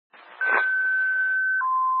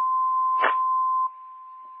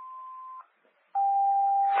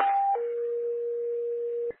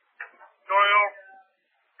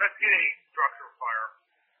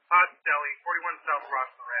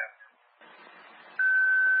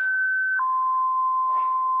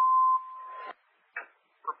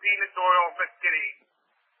Unit Doyle, Kitty,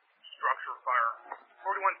 structure fire.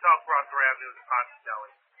 41 South Rosser Avenue, the Ponce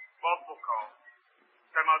Deli. Multiple calls.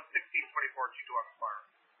 Time out 1624, G2 on fire.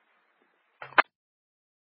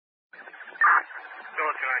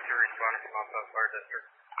 Doyle 292 responding from South Fire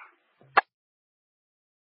District.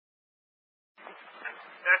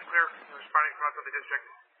 That's clear. Responding from outside the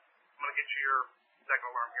district. I'm going to get you your second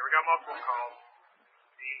alarm here. We got multiple calls.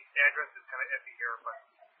 The address is kind of iffy here, but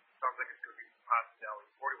sounds like it's going to be Ponce Deli,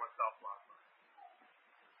 41 South Rosser.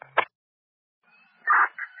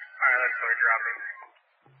 Alright, let's go dropping.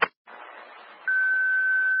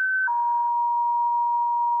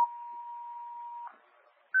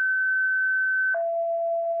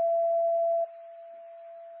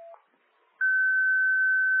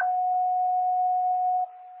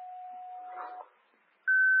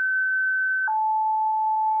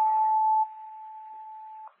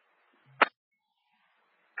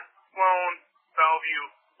 Sloan, Bellevue,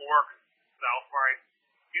 Fork, South Line,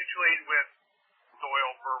 mutual aid with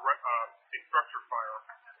Doyle for a structure fire.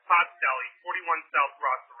 Ponce Deli, 41 South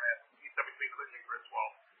Rosser Ave, east of between Clinton and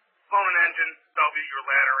Griswold. Sloan an engine, Bellevue your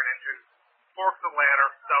ladder and engine. Fork the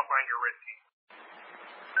ladder, South Line your Ritzy.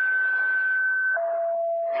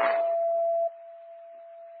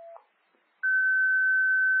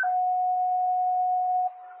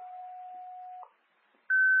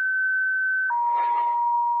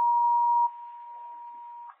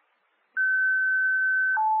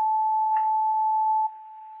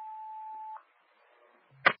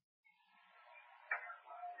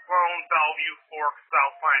 Sloan, Bellevue, Fork,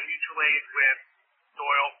 South Line, mutual aid with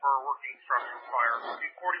Doyle for a working structure fire. 41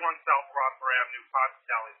 South Rosser Avenue, Ponce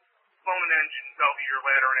Deli. Sloan an engine, Bellevue your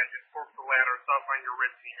ladder and engine. Fork the ladder, South Line your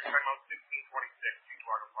Ritzy. Your time out 1626, G2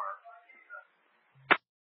 on fire.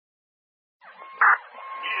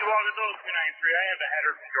 Usual to Doyle 293, I have a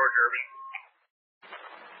header from George Urban.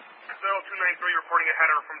 Doyle 293 reporting a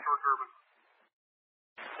header from George Urban.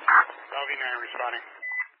 Bellevue 9 responding.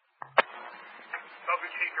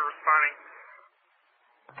 Bellevue Chief, you're responding.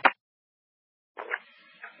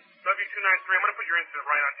 Bellevue 293, I'm going to put your incident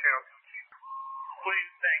right on channel 2, Chief. Please,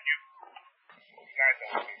 thank you. Nice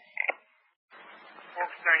on you.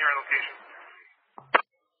 Fork, stand your location.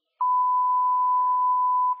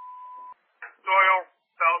 Doyle,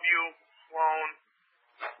 Bellevue, Sloan,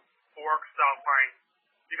 Fork, South Line.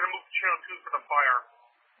 You're going to move to channel 2 for the fire.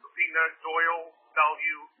 Repeating that, Doyle,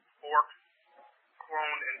 Bellevue, Fork,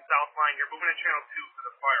 Sloan, and South Line. You're moving to channel 2 for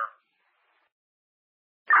the fire.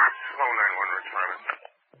 Sloan 9-1 responding.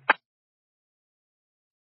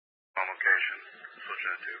 On location.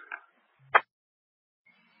 Switching it to.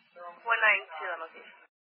 192 on location.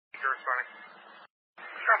 You're responding.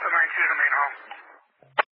 Delta 92 to the main home.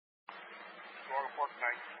 Doyle, Fork 9.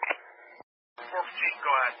 Fork Chief,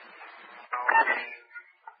 go ahead.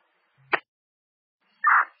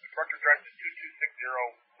 Structure address is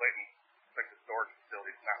 2260 Clayton. Like the storage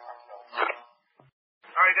facility, it's not myself.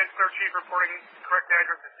 Alright, that's Third Chief reporting. Correct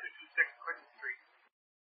address is 226 Clinton Street.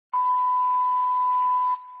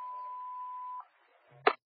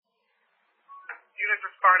 Units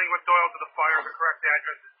responding with Doyle to the fire. The correct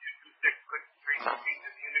address is 226 Clinton Street.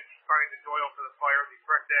 The units responding to Doyle to the fire. The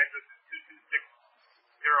correct address is 2260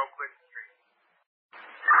 Clinton Street.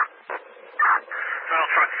 Doyle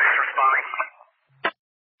truck 6 responding.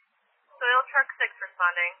 Doyle truck 6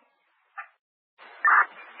 responding.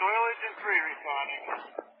 Doyle engine 3 responding.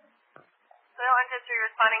 Doyle engine 3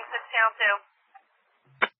 responding, 6 channel 2.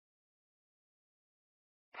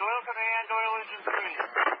 Doyle command, Doyle engine 3.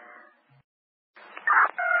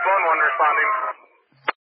 Sloan 1 responding.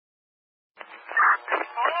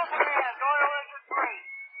 Doyle command, Doyle engine 3.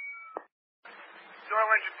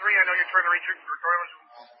 Doyle engine 3, I know you're trying to reach Doyle engine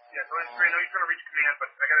 3, I know you're trying to reach command, but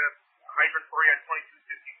I got a hydrant for you at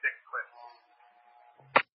 2256 Clinton.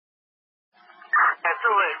 That's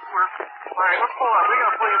too late. Alright, let's pull up. We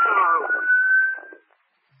gotta pull you through the roof.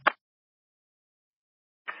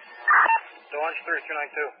 Doyle engine 3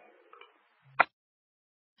 292.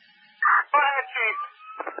 Go ahead, Chief.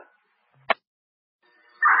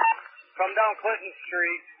 Come down Clinton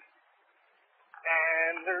Street,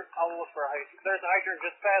 and I'll look for a hydrant. There's a hydrant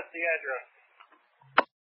just past the address.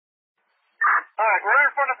 Alright, we're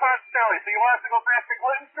in front of Ponce Deli, so you want us to go past to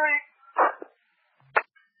Clinton Street?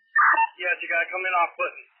 Yes, you gotta come in off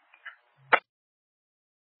Clinton.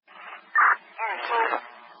 Alright, so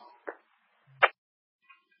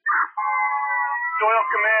Doyle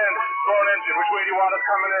command, Sloan engine, which way do you want us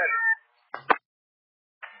coming in?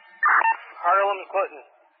 Harlem, Clinton.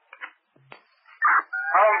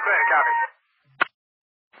 Harlem, Clinton, copy.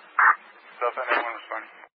 Delta 91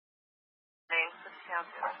 responding. Name, 6 channel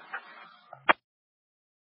 2.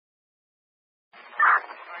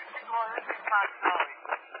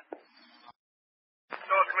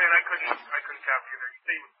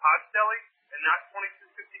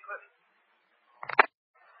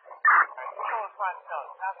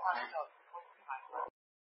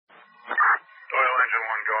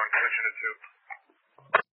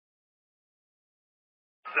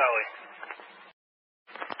 Sally.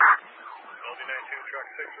 Bellevue 92, truck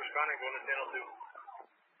 6 responding, going to channel 2.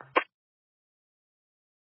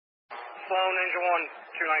 Sloan, engine 1,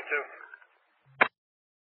 292.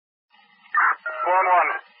 Sloan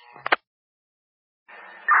 1.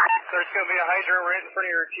 There's going to be a hydrant right in front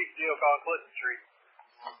of your chief vehicle on Clinton Street.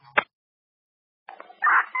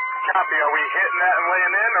 Copy, are we hitting that and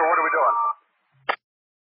laying in, or what are we doing?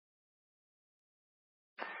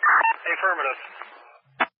 Affirmative.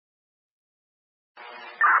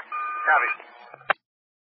 Copy.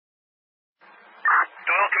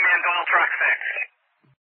 Doyle Command, Doyle Truck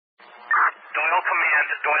 6. Doyle Command,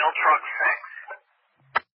 Doyle Truck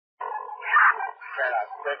 6. Right on.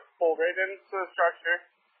 Let's pull right into the structure.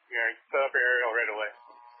 You're going to set up your aerial right away.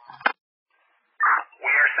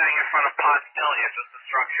 We are sitting in front of Potts Deli. Is this the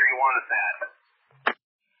structure you want us at?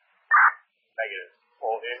 Negative.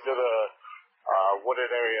 Pull into the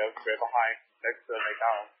wooded area right behind, next to the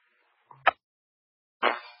McDonald's.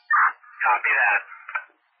 Copy that.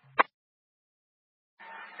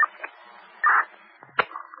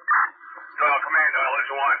 Doyle Command, Doyle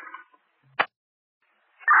Engine 1.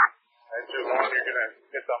 Engine 1, you're going to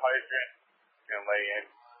hit the hydrant and lay in.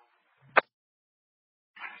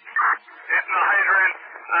 Hitting the hydrant.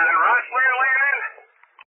 Rush, where are you laying in?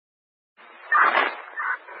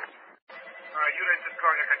 Units is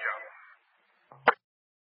going to catch up.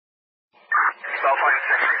 Cell line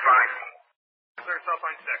 6, responding. Clear cell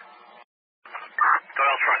line 6.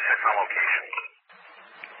 Doyle Truck 6 on location.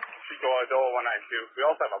 Chico Doyle 192. We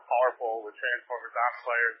also have a power pole with transformers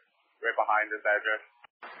amplifiers right behind this address.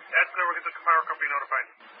 That's clear. We'll get the power company notified.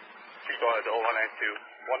 Chico Doyle 192.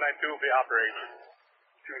 192 will be operation.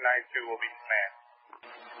 292 will be command.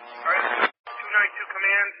 Alright, 292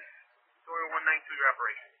 command. Doyle 192 your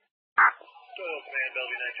operation. Doyle Command,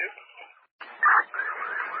 Bellevue 92.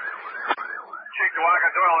 Cheektowaga,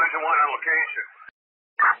 Doyle Engine 1 on location.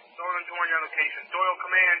 Doyle Engine 1 your location. Doyle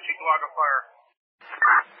Command, Cheektowaga Fire.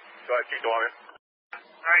 Go ahead, Cheektowaga.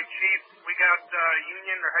 Alright, Chief, we got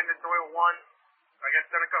Union, they're heading to Doyle 1. I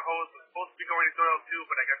guess Seneca Hose was supposed to be going to Doyle 2,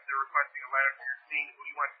 but I guess they're requesting a ladder from your scene. Who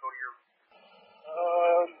do you want to go to your...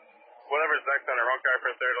 Whatever's next on our own car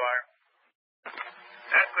for third line.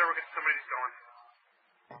 That's clear, we'll get somebody who's going.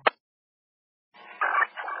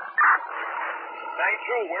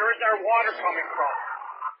 92, where is our water coming from?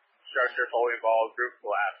 Structure fully involved, roof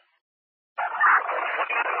collapse.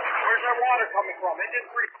 Where's our water coming from? Engine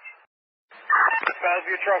 3.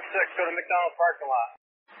 Bellevue Truck 6, go to McDonald's parking lot.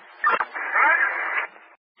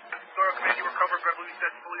 Doyle Command, you recovered, but I believe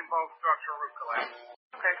that's fully involved structure roof collapse.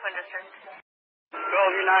 Clear twin district.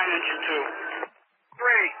 Bellevue 9, engine 2. 3.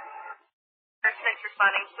 Clear 6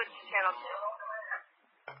 responding. Switch to channel 2.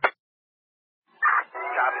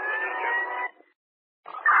 Copy, engine 2.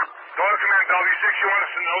 Doyle Command, Bellevue 6, you want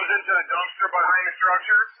us to nose into the dumpster behind the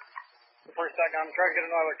structure? For a second, I'm trying to get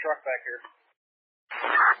another truck back here.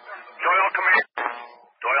 Doyle Command,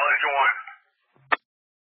 Doyle Engine 1.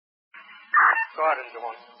 Go ahead, engine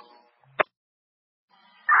 1.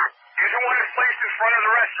 Engine 1 is placed in front of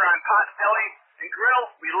the restaurant, Potts Deli and Grill.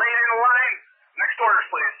 We laid in a line. Next orders,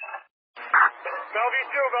 please. Bellevue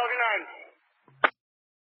 2, Bellevue 9.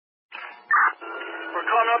 We're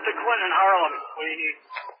calling up to Clinton, Harlem. What do you need?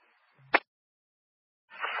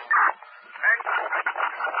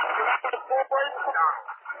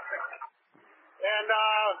 And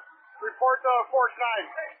report to Force 9.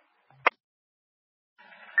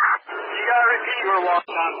 You gotta repeat your long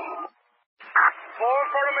time. Pull in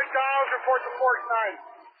front of McDonald's, report to Force 9.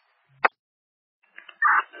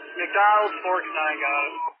 McDonald's, Force 9, got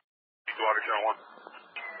it. Water Channel 1.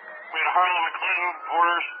 We had Harlem and Clinton,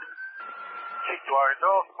 orders. Take Doyle,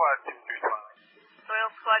 Doyle Squad 2,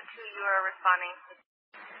 Doyle Squad 2, you are responding.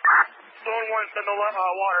 Zone 1, send the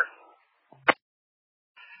water.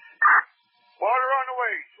 Water on the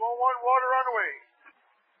way. Zone 1, water on the way.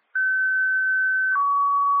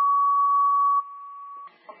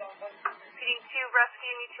 Repeating 2,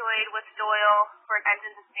 rescue mutual aid with Doyle for an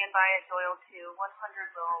engine to stand by at Doyle 2. 100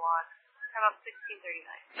 will log. Time up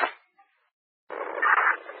 1639.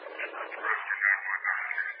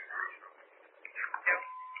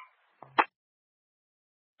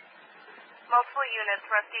 Multiple units,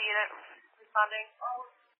 rescue units responding.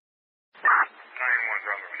 9-1's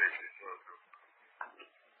on location.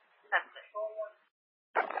 That's it.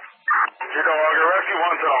 Cheektowaga, rescue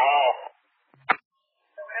 1 to the hall.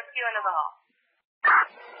 Rescue into the hall.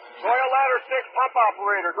 Doyle Ladder 6, pump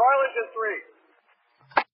operator. Doyle Engine 3.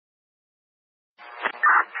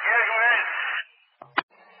 Yes, man.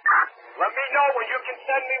 Let me know when you can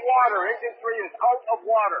send me water. Engine 3 is out of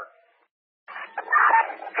water.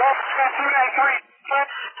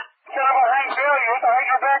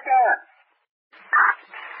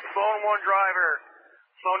 Slow and one driver.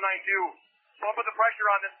 Slow 9-2. Pump up the pressure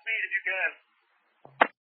on this speed if you can.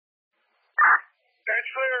 That's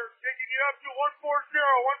clear. Taking you up to 140.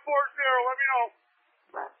 140. Let me know.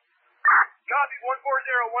 Copy.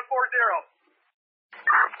 140. 140.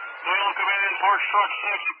 Doyle, come in. Force truck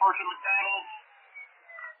 6. Report to McDonald's.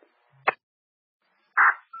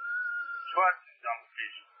 What?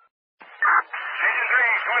 Engine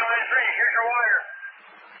 3. Going line 3. Here's your wire.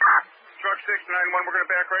 Truck 691. We're going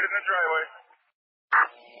to back right in the driveway.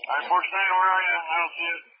 I'm Force 9. Where are you? I don't see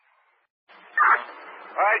it.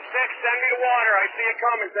 All right, 6. Send me the water. I see it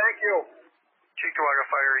coming. Thank you. Cheektowaga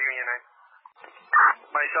Fire Union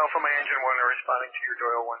 9. Myself and my engine 1 are responding to your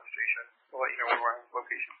Doyle 1 station. We'll let you know when we're on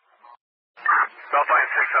location. Beltline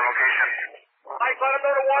 6 on location. Mike, let them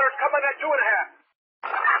know the water's coming at 2.5.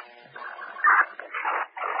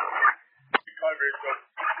 Recovery from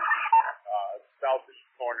southeast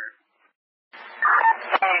corner.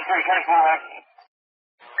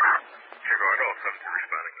 Chicago 7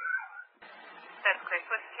 responding. That's clear.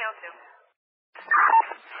 What's the tail to?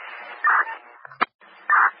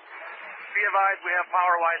 Be advised, we have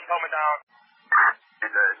power lines coming down. And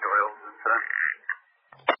Doyle,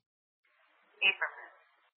 Affirmative.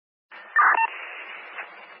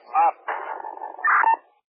 Up.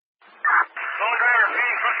 Slow driver,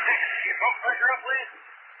 feeding front 6. Keep pump pressure up, please.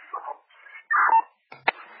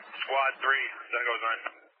 Squad 3. That goes on.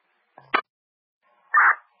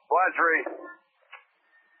 Squad 3.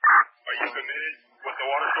 Are you committed with the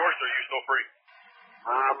water source, or are you still free?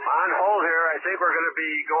 On hold here. I think we're going to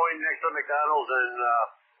be going next to McDonald's and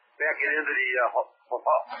backing into the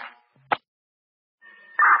hotel.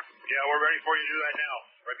 Yeah, we're ready for you to do that now.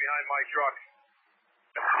 Right behind my truck.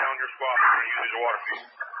 Down your squad. We're going to use the water feed.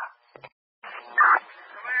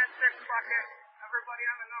 Command 6 bucket. Everybody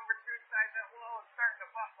on the number 2 side that wall is starting to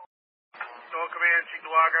buckle. Doyle Command,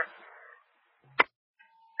 Cheektowaga.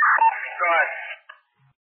 Go ahead.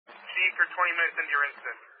 Chief, you're 20 minutes into your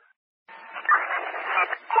incident.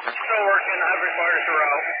 Still working, heavy fire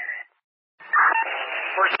throughout.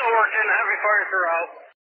 We're still working, heavy fire throughout.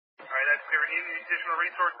 Alright, that's clear. Need any additional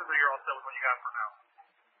resources, or you're all set with what you got for now?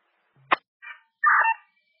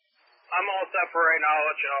 I'm all set for right now, I'll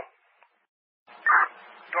let you know.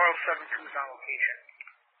 Doyle 7-2 is on location.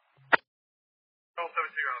 Doyle 7-2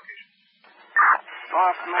 on location.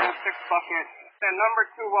 Off Command 6 bucket. The number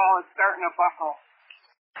 2 wall is starting to buckle.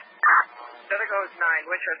 There goes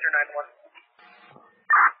 9, Winchester 9-1.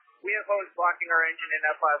 We have hose blocking our engine in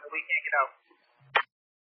that plaza. We can't get out.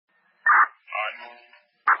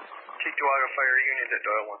 Cheektowaga Fire Union to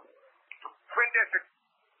Doyle 1. Twin District.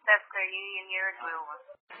 That's clear. Union near Doyle 1.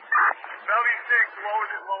 Bellevue 6,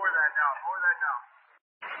 lower that down. Lower that down.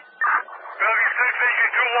 Bellevue 6,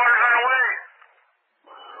 engine 2, water's on the way.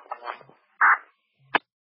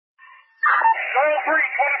 Doyle 3,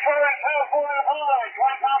 24 and power 4 and high.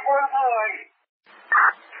 20 pound 4 and high.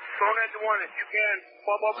 Phone into 1 if you can.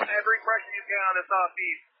 Pump up every pressure you can on this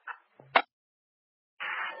off-beat.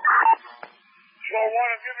 Slow 1,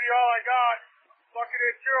 I'm giving you all I got. Bucket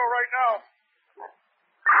at 0 right now.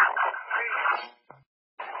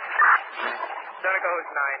 There goes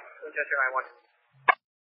 9, Winchester 9-1.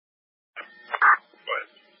 What?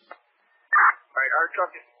 Alright, our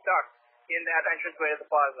truck is stuck in that entranceway to the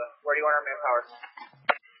plaza. Where do you want our manpower?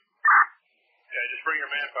 Yeah, just bring your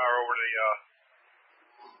manpower over to the,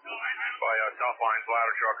 by South Line's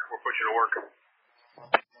ladder truck. We'll put you to work.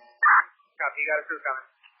 Copy, you got a crew coming.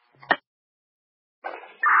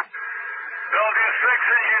 Bellevue 6,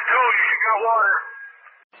 engine 2, you should got water.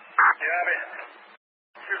 You have it.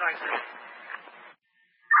 Here's 9-3.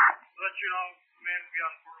 Let you know, man will be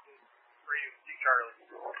on portable for you. See Charlie.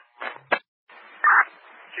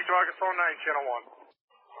 Cheektowaga phone 9, channel 1.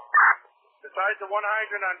 Besides the one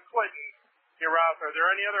hydrant on Clinton, your route, are there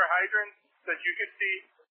any other hydrants that you can see?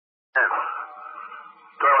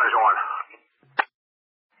 Doyle is 1.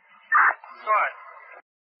 Go ahead.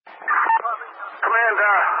 Command,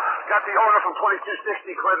 got the owner from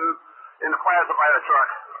 2260 Clinton in the plaza by the truck.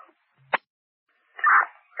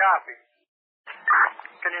 Copy.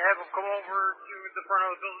 Can you have him come over to the front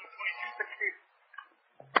of the building,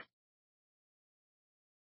 2260?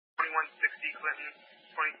 2160 Clinton,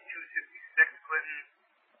 2266 Clinton,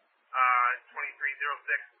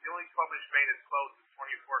 2306. The only published main is closed is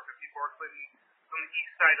 2454 Clinton. It's on the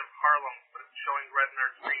east side of Harlem, but it's showing red in our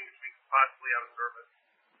screen, which means possibly out of service.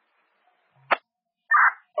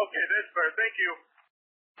 Okay, that's fair. Thank you.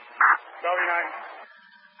 Bellevue 9.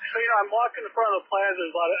 So, I'm walking in front of the plaza.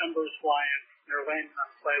 There's a lot of embers flying. They're landing on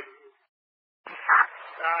the plaza.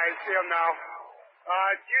 I see him now.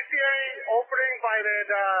 Do you see any opening by that,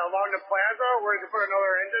 along the plaza where you can put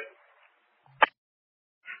another engine?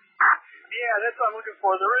 Yeah, that's what I'm looking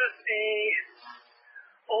for. There is a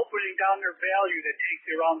opening down their value that takes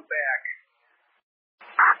you around the back.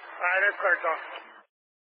 Alright, that's clear, Tom.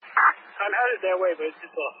 I'm headed that way, but it's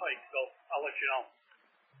just a hike, so I'll let you know.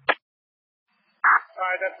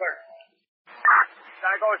 Alright, that's clear.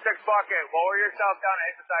 Gotta go 6 bucket. Lower yourself down and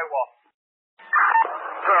hit the sidewall.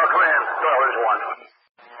 Doyle, command. Doyle, there's one.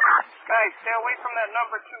 Guys, stay away from that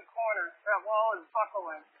number 2 corner. That wall is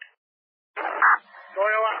buckling.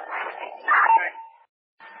 Doyle, Okay.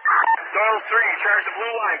 Doyle 3, charge the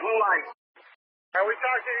blue line, blue line. and we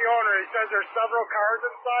talked to the owner. He says there's several cars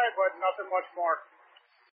inside, but nothing much more.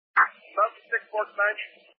 That's the 6 foot bench.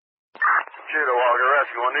 Shoot a Walker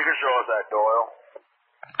Rescue. When you can show us that, Doyle.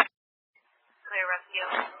 Clear rescue.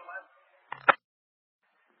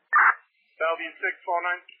 Bellevue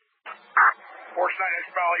 649. Force 9 is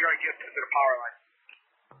probably going to get to the power line.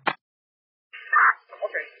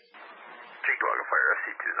 Okay. Take the Walker Fire.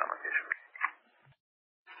 SC2 is on location.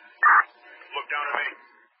 Look down at me. 6,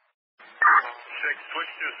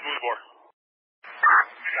 switch to smoothbore.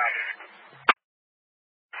 Got it.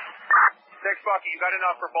 6 bucket, you got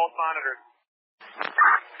enough for both monitors.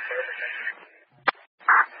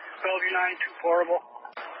 Bellevue 9, 2 portable.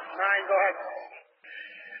 9, go ahead.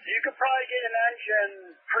 You could probably get an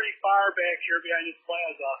engine pretty far back here behind this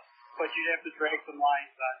plaza, but you'd have to drag some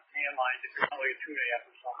lines on hand lines if you're only a 2.5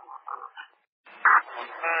 or something.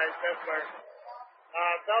 Alright, that's clear.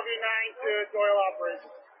 Bellevue 9 to Doyle operation.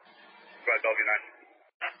 Go ahead, Bellevue 9.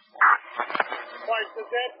 Right, does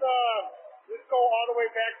that, just go all the way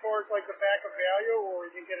back towards, like, the back of value, or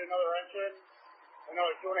we can get another engine,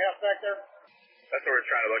 another 2.5 back there? That's what we're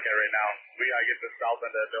trying to look at right now. We gotta get the south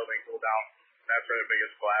end of the building cooled down. That's where the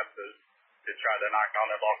biggest collapse is, to try to knock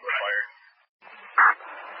down that Walker Fire.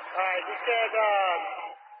 Alright, he said,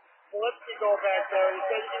 Filipsky go back there. He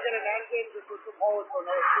said you can get an engine just with some holes for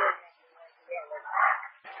another ship.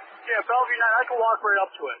 Yeah, Bellevue 9, I can walk right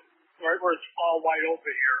up to it, right where it's all wide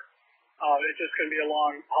open here. It's just going to be a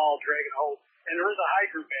long haul dragging hose. And there is a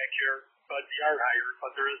hydrant back here, but the yard hydrant,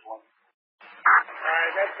 but there is one.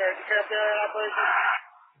 Alright, that's fair. You care if they're in operation?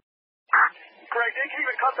 Correct, they can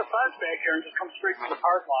even cut the fence back here and just come straight to the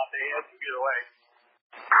parking lot. They had to either way.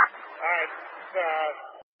 Alright,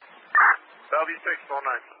 Bellevue 6, 4-9.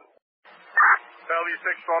 Bellevue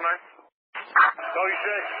 6, 4-9. Bellevue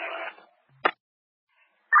 6.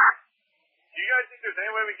 Do you guys think there's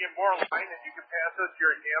any way we can get more line that you can pass us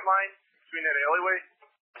your hand line between that alleyway?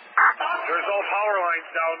 There's all power lines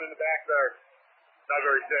down in the back there. Not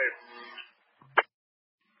very safe.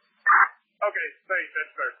 Okay, thanks,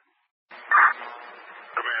 that's fair.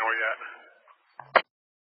 Command, where you at?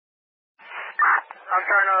 I'm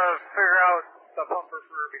trying to figure out the pumper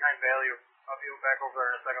for behind value. I'll be back over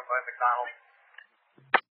there in a second by McDonald's.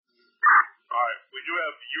 Alright, we do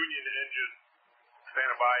have Union engine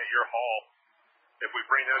standing by at your hall. If we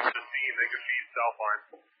bring them to the scene, they can feed cell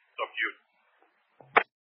lines. It's up to you.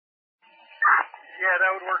 Yeah,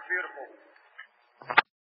 that would work beautiful.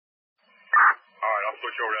 Alright, I'll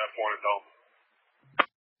switch over to F1 and tell them.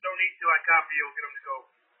 Don't need to, I copy you. We'll get them to go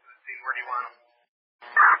to the scene. Where do you want them?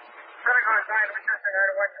 Gonna go inside. Let me check that out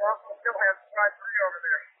at 112. We'll still have 5-3 over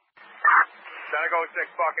there. Gotta go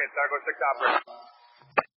 6 buckets. Gotta go 6 operators.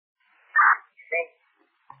 Go.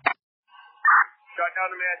 Shut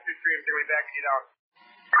down the master stream. They're way backing you down.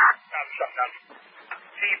 Shut down.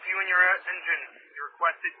 Chief, you and your engine, you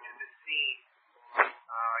requested to the scene.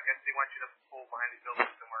 I guess they want you to pull behind the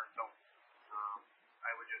building somewhere, so I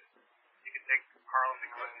would just, you can take Harlem to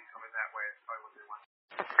Clinton coming that way. That's probably what they want.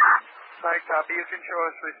 Sorry, copy. You can show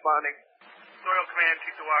us responding. Doyle Command,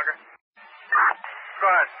 Chief DeWager. Go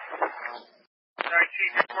ahead. Alright,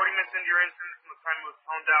 Chief, you're 40 minutes into your incident from the time it was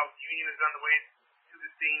phoned out. Union is on the way to the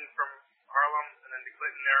scene from Harlem and then to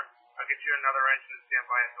Clinton there. I'll get you another engine to stand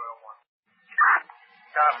by at Doyle 1.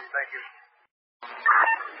 Copy, thank you.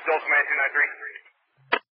 Doyle Command 293.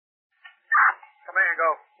 Command,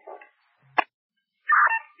 go.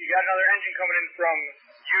 You got another engine coming in from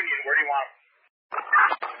Union. Where do you want them?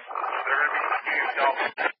 They're gonna be Union South.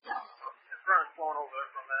 This run's flowing over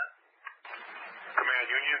there from that. Command,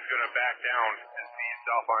 Union's gonna back down and feed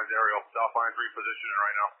South Line's aerial. South Line's repositioning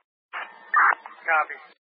right now. Copy.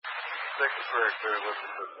 6 is very clear. Listen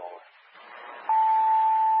to this moment.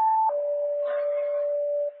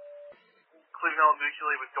 Cleveland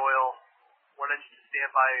mutually with Doyle. One engine to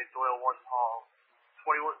stand by at Doyle 1 Hall.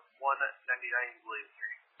 2199 William Street.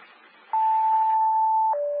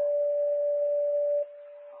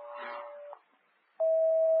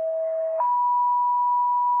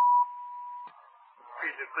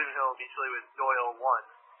 mutually with Doyle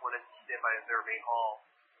 1, when it's standby at their main hall,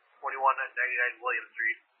 2199 William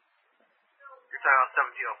Street. Your time on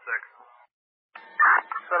 1706.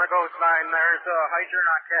 Center Ghost 9, there's a hydrant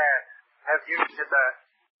on cat. Have you hit that?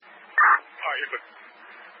 Alright, you're good.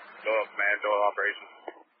 Doyle, man, Doyle operations.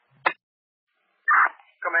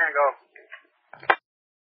 Command, go.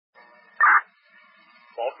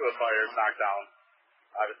 Bulk of the fire is knocked down.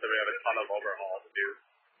 Obviously, we have a ton of overhaul to do.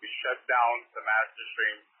 We shut down the master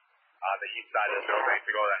stream on the east side of the building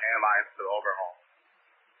to go to the hand lines to the overhaul.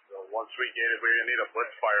 So once we get it, we're going to need a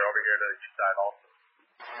blitz fire over here to the east side also.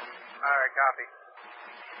 Alright, copy.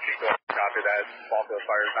 Chico, copy that. Bulk of the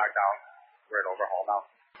fire is knocked down. We're in overhaul now.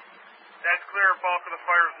 That's clear. Bulk of the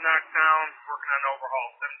fire is knocked down. Working on overhaul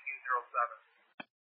 1707.